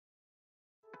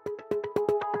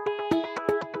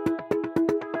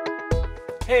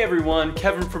Hey everyone,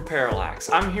 Kevin from Parallax.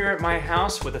 I'm here at my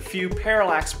house with a few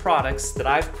Parallax products that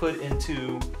I've put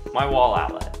into my wall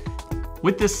outlet.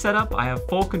 With this setup, I have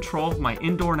full control of my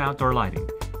indoor and outdoor lighting.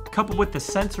 Coupled with the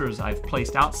sensors I've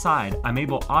placed outside, I'm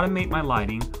able to automate my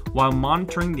lighting while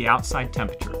monitoring the outside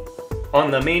temperature. On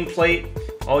the main plate,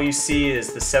 all you see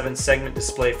is the 7-segment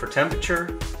display for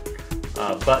temperature,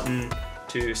 a button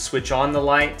to switch on the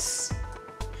lights,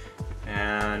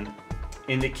 and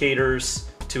indicators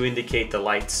to indicate the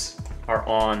lights are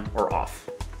on or off.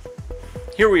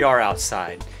 Here we are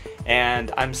outside,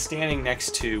 and I'm standing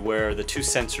next to where the two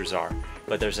sensors are,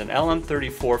 but there's an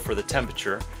LM34 for the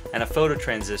temperature and a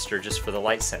phototransistor just for the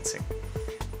light sensing.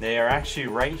 They are actually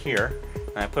right here,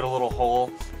 and I put a little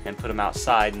hole and put them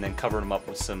outside and then covered them up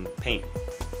with some paint.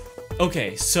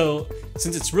 Okay, so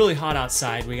since it's really hot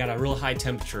outside, we got a real high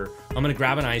temperature, I'm gonna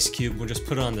grab an ice cube, we'll just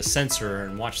put it on the sensor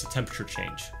and watch the temperature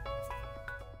change.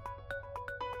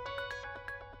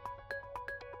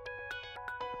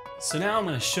 So now I'm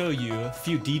going to show you a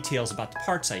few details about the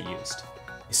parts I used.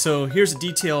 So here's a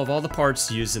detail of all the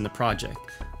parts used in the project.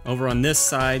 Over on this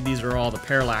side, these are all the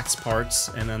Parallax parts,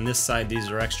 and on this side, these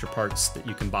are extra parts that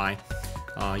you can buy.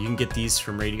 You can get these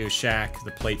from Radio Shack, the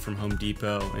plate from Home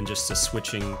Depot, and just a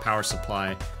switching power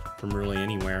supply from really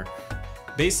anywhere.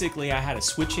 Basically, I had a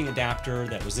switching adapter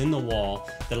that was in the wall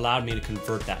that allowed me to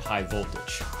convert that high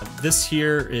voltage. This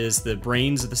here is the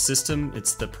brains of the system.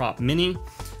 It's the Prop Mini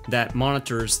that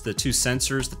monitors the two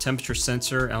sensors, the temperature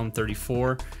sensor,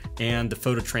 LM34, and the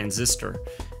phototransistor.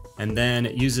 And then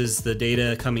it uses the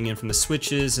data coming in from the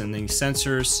switches and the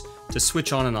sensors to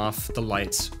switch on and off the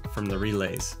lights from the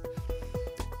relays.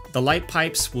 The light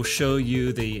pipes will show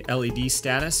you the LED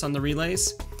status on the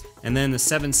relays, and then the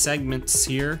 7 segments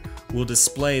here will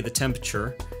display the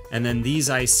temperature, and then these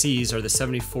ICs are the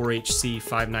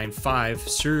 74HC595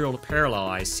 serial parallel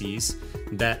ICs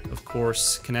that, of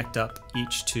course, connect up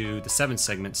each to the 7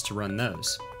 segments to run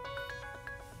those.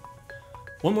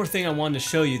 One more thing I wanted to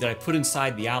show you that I put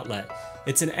inside the outlet.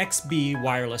 It's an XB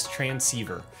wireless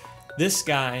transceiver. This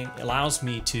guy allows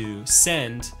me to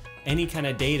send any kind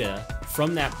of data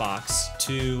from that box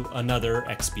to another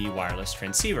XB wireless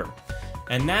transceiver.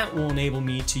 And that will enable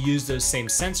me to use those same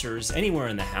sensors anywhere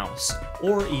in the house,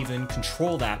 or even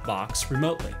control that box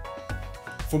remotely.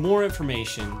 For more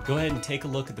information, go ahead and take a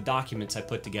look at the documents I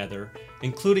put together,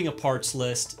 including a parts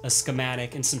list, a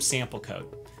schematic, and some sample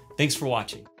code. Thanks for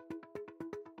watching.